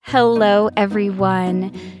Hello,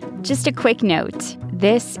 everyone. Just a quick note.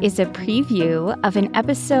 This is a preview of an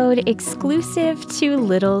episode exclusive to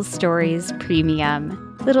Little Stories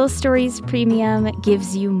Premium. Little Stories Premium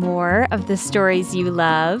gives you more of the stories you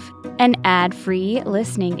love, an ad-free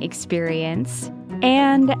listening experience,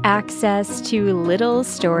 and access to Little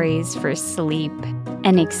Stories for Sleep,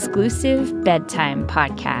 an exclusive bedtime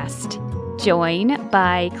podcast. Join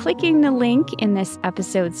by clicking the link in this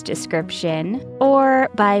episode's description or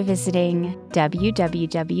by visiting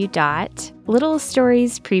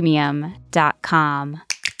www.littlestoriespremium.com.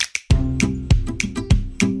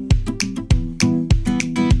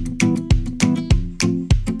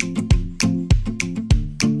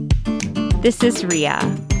 This is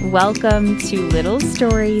Rhea. Welcome to Little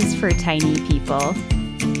Stories for Tiny People.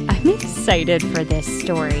 I'm excited for this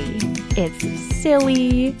story. It's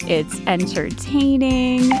silly, it's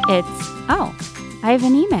entertaining, I have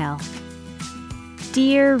an email.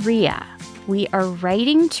 Dear Rhea, we are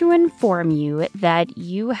writing to inform you that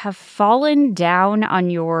you have fallen down on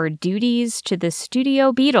your duties to the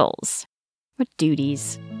Studio Beatles. What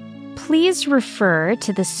duties? Please refer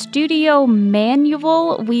to the studio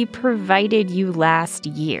manual we provided you last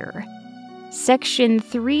year. Section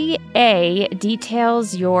 3A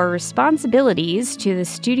details your responsibilities to the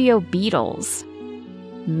Studio Beatles.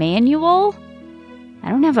 Manual? I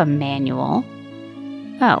don't have a manual.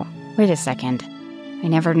 Oh, wait a second. I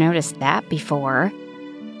never noticed that before.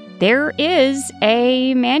 There is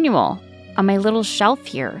a manual on my little shelf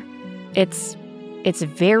here. It's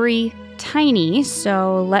very tiny,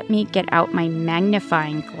 so let me get out my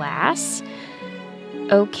magnifying glass.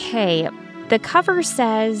 Okay, the cover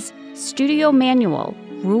says, Studio Manual,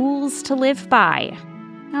 Rules to Live By.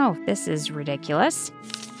 Oh, this is ridiculous.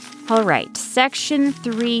 All right, Section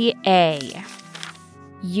 3A.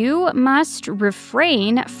 You must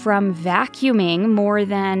refrain from vacuuming more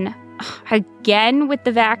than... Again with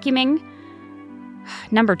the vacuuming?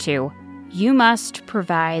 Number 2, you must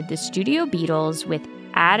provide the Studio Beatles with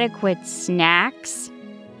adequate snacks.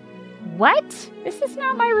 What? This is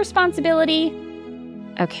not my responsibility.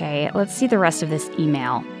 Okay, let's see the rest of this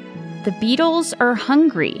email. The Beatles are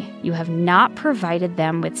hungry. You have not provided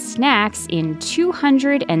them with snacks in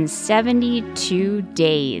 272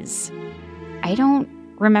 days. I don't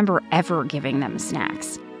remember ever giving them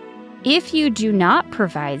snacks. If you do not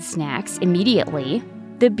provide snacks immediately,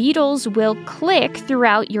 the Beatles will click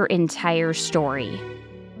throughout your entire story.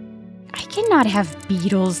 I cannot have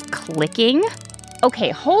Beatles clicking. Okay,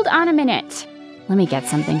 hold on a minute. Let me get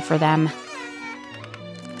something for them.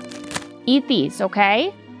 Eat these,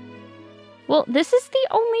 okay? Well, this is the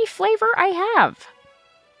only flavor I have.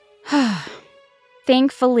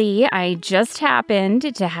 Thankfully, I just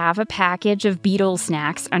happened to have a package of Beatles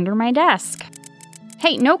snacks under my desk.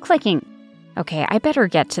 Hey, no clicking. Okay, I better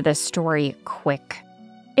get to this story quick.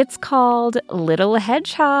 It's called Little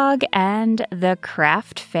Hedgehog and the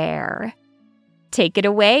Craft Fair. Take it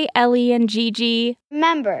away, Ellie and Gigi.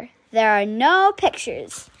 Remember, there are no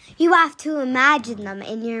pictures. You have to imagine them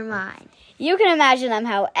in your mind. You can imagine them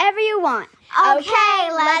however you want. Okay,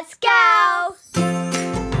 let's go!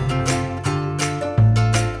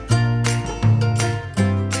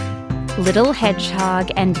 Little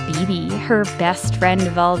Hedgehog and Bibi, her best friend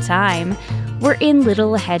of all time, were in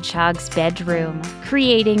Little Hedgehog's bedroom,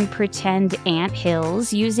 creating pretend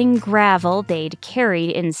anthills using gravel they'd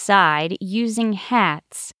carried inside using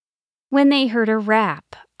hats, when they heard a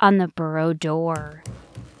rap on the burrow door.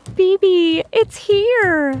 Bibi, it's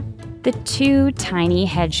here! The two tiny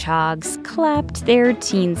hedgehogs clapped their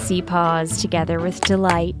teensy paws together with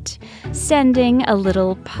delight, sending a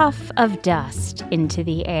little puff of dust into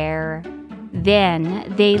the air.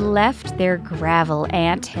 Then they left their gravel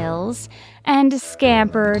anthills and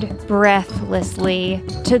scampered breathlessly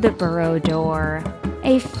to the burrow door.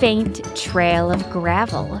 A faint trail of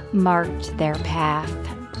gravel marked their path.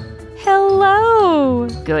 Hello!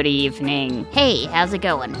 Good evening. Hey, how's it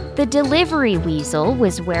going? The delivery weasel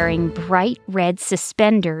was wearing bright red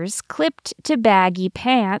suspenders clipped to baggy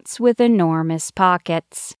pants with enormous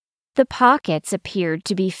pockets. The pockets appeared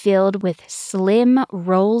to be filled with slim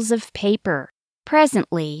rolls of paper.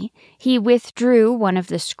 Presently, he withdrew one of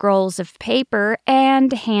the scrolls of paper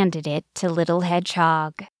and handed it to Little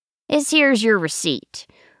Hedgehog. Here's your receipt.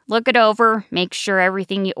 Look it over, make sure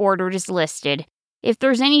everything you ordered is listed. If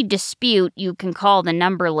there's any dispute, you can call the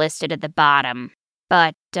number listed at the bottom.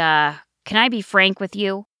 But, can I be frank with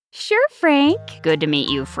you? Sure, Frank. Good to meet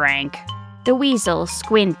you, Frank. The weasel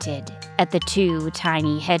squinted at the two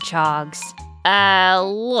tiny hedgehogs.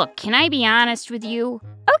 Look, can I be honest with you?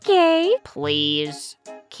 Okay. Please.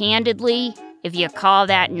 Candidly, if you call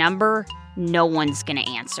that number, no one's gonna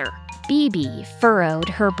answer. Bibi furrowed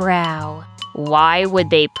her brow. Why would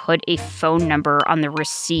they put a phone number on the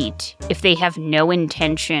receipt if they have no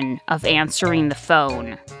intention of answering the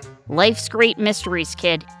phone? Life's great mysteries,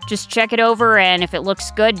 kid. Just check it over, and if it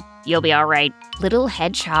looks good, you'll be all right. Little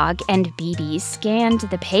Hedgehog and Bibi scanned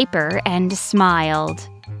the paper and smiled.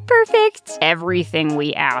 Perfect. Everything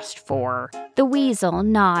we asked for. The weasel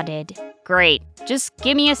nodded. Great. Just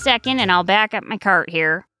give me a second and I'll back up my cart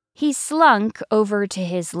here. He slunk over to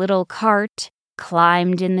his little cart,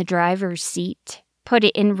 climbed in the driver's seat, put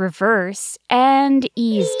it in reverse, and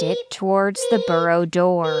eased it towards the burrow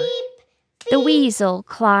door. The weasel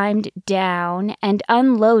climbed down and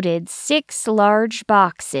unloaded 6 large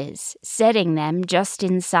boxes, setting them just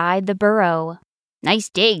inside the burrow. Nice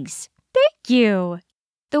digs. Thank you.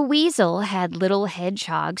 The weasel had Little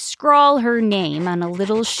Hedgehog scrawl her name on a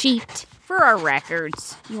little sheet. For our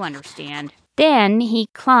records, you understand. Then he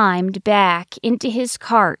climbed back into his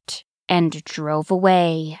cart and drove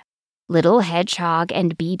away. Little Hedgehog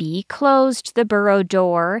and Bibi closed the burrow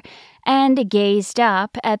door and gazed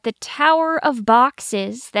up at the tower of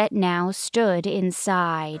boxes that now stood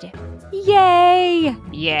inside. Yay!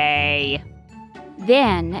 Yay!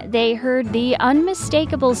 Then they heard the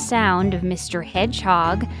unmistakable sound of Mr.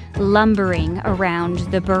 Hedgehog lumbering around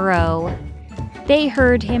the burrow. They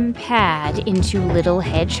heard him pad into Little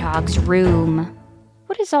Hedgehog's room.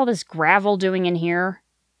 What is all this gravel doing in here?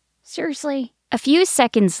 Seriously? A few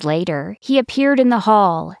seconds later, he appeared in the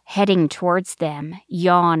hall, heading towards them,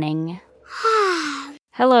 yawning.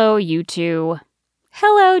 Hello, you two.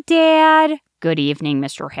 Hello, Dad. Good evening,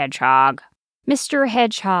 Mr. Hedgehog. Mr.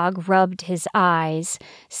 Hedgehog rubbed his eyes,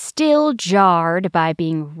 still jarred by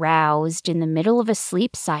being roused in the middle of a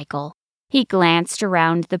sleep cycle. He glanced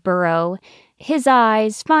around the burrow, his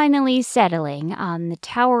eyes finally settling on the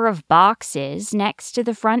tower of boxes next to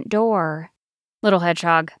the front door. Little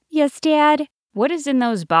Hedgehog. Yes, Dad? What is in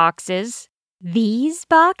those boxes? These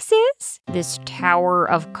boxes? This tower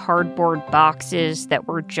of cardboard boxes that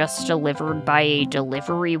were just delivered by a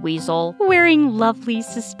delivery weasel. Wearing lovely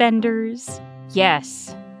suspenders.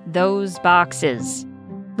 Yes, those boxes.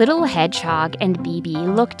 Little Hedgehog and Bibi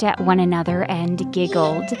looked at one another and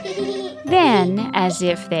giggled. Then, as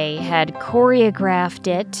if they had choreographed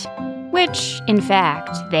it, which, in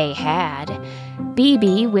fact, they had,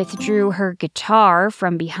 Bibi withdrew her guitar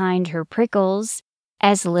from behind her prickles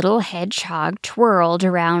as Little Hedgehog twirled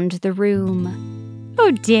around the room.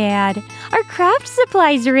 Oh, Dad, our craft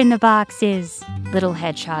supplies are in the boxes, Little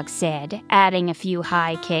Hedgehog said, adding a few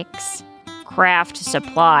high kicks. Craft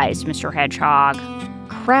supplies, Mr. Hedgehog.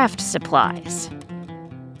 Craft supplies.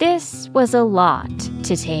 This was a lot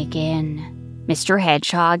to take in. Mr.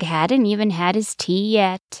 Hedgehog hadn't even had his tea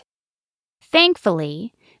yet.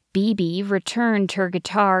 Thankfully, Bibi returned her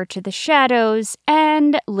guitar to the shadows,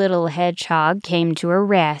 and Little Hedgehog came to a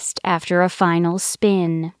rest after a final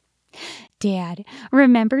spin. Dad,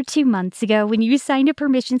 remember 2 months ago when you signed a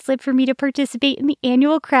permission slip for me to participate in the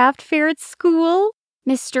annual craft fair at school?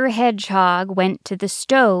 Mr. Hedgehog went to the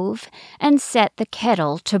stove and set the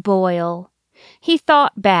kettle to boil. He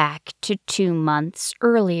thought back to 2 months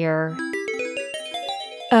earlier.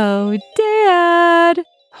 Oh, Dad!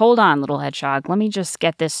 Hold on, Little Hedgehog. Let me just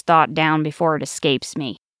get this thought down before it escapes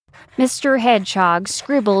me. Mr. Hedgehog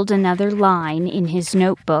scribbled another line in his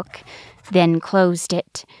notebook, then closed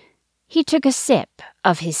it. He took a sip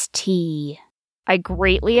of his tea. I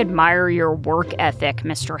greatly admire your work ethic,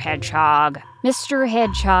 Mr. Hedgehog. Mr.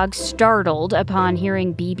 Hedgehog startled upon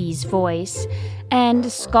hearing Bibi's voice,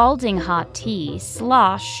 and scalding hot tea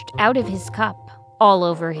sloshed out of his cup all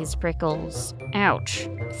over his prickles. Ouch.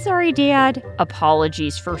 Sorry, Dad.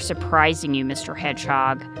 Apologies for surprising you, Mr.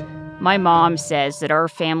 Hedgehog. My mom says that our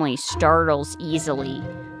family startles easily,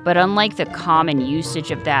 but unlike the common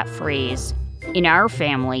usage of that phrase, in our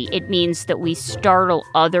family, it means that we startle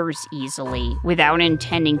others easily without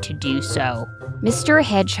intending to do so. Mr.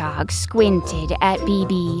 Hedgehog squinted at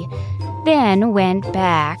Bibi, then went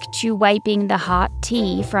back to wiping the hot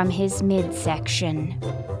tea from his midsection.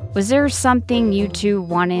 Was there something you two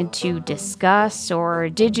wanted to discuss, or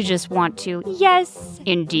did you just want to? Yes.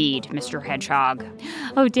 Indeed, Mr. Hedgehog.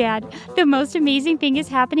 Oh, Dad, the most amazing thing is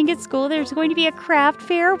happening at school. There's going to be a craft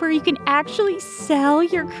fair where you can actually sell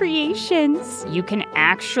your creations. You can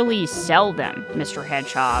actually sell them, Mr.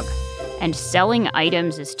 Hedgehog. and selling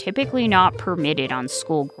items is typically not permitted on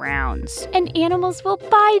school grounds. And animals will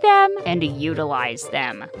buy them and utilize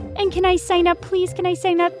them. And can I sign up, please? Can I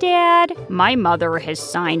sign up, Dad? My mother has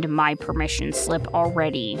signed my permission slip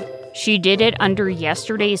already. She did it under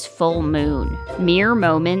yesterday's full moon, mere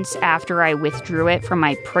moments after I withdrew it from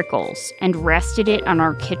my prickles and rested it on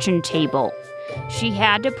our kitchen table. She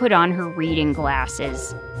had to put on her reading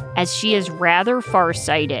glasses, as she is rather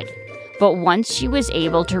farsighted. But once she was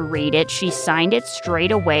able to read it, she signed it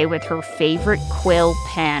straight away with her favorite quill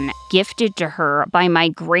pen, gifted to her by my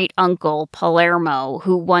great-uncle Palermo,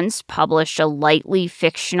 who once published a lightly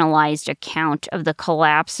fictionalized account of the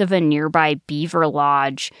collapse of a nearby beaver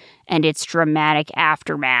lodge and its dramatic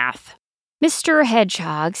aftermath. Mr.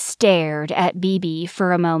 Hedgehog stared at Bibi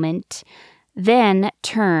for a moment, then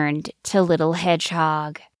turned to Little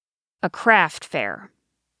Hedgehog. A craft fair.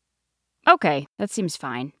 Okay, that seems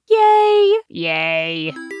fine. Yay!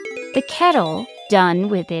 Yay! The kettle, done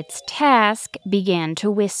with its task, began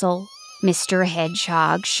to whistle. Mr.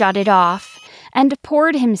 Hedgehog shut it off and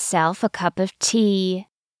poured himself a cup of tea.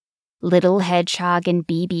 Little Hedgehog and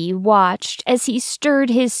Bibi watched as he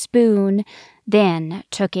stirred his spoon, then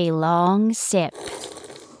took a long sip.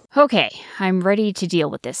 Okay, I'm ready to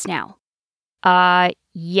deal with this now.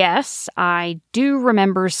 Yes, I do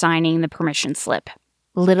remember signing the permission slip.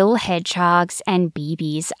 Little Hedgehog's and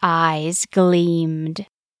Bibi's eyes gleamed.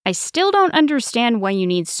 I still don't understand why you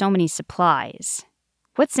need so many supplies.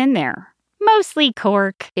 What's in there? Mostly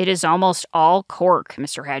cork. It is almost all cork,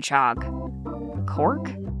 Mr. Hedgehog.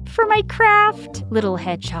 Cork? For my craft, Little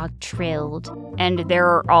Hedgehog trilled. And there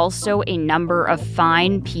are also a number of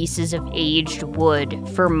fine pieces of aged wood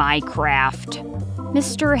for my craft.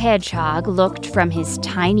 Mr. Hedgehog looked from his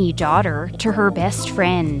tiny daughter to her best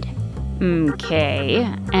friend. Okay,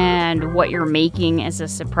 and what you're making as a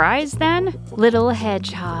surprise then? Little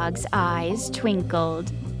Hedgehog's eyes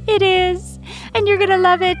twinkled. It is, and you're gonna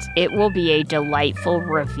love it. It will be a delightful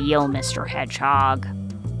reveal, Mr. Hedgehog.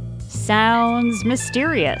 Sounds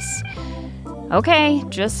mysterious. Okay,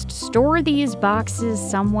 just store these boxes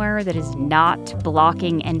somewhere that is not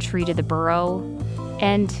blocking entry to the burrow,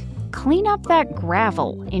 and clean up that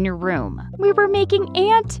gravel in your room. We were making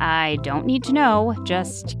ant. I don't need to know.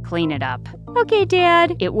 Just clean it up. Okay,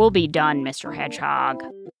 Dad. It will be done, Mr. Hedgehog.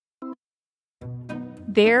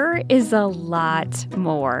 There is a lot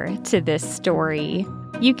more to this story.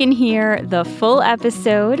 You can hear the full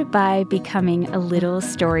episode by becoming a Little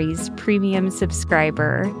Stories premium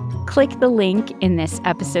subscriber. Click the link in this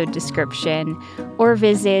episode description or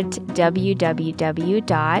visit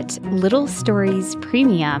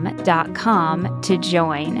www.littlestoriespremium.com to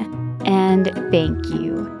join. And thank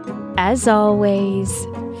you, as always,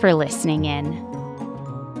 for listening in.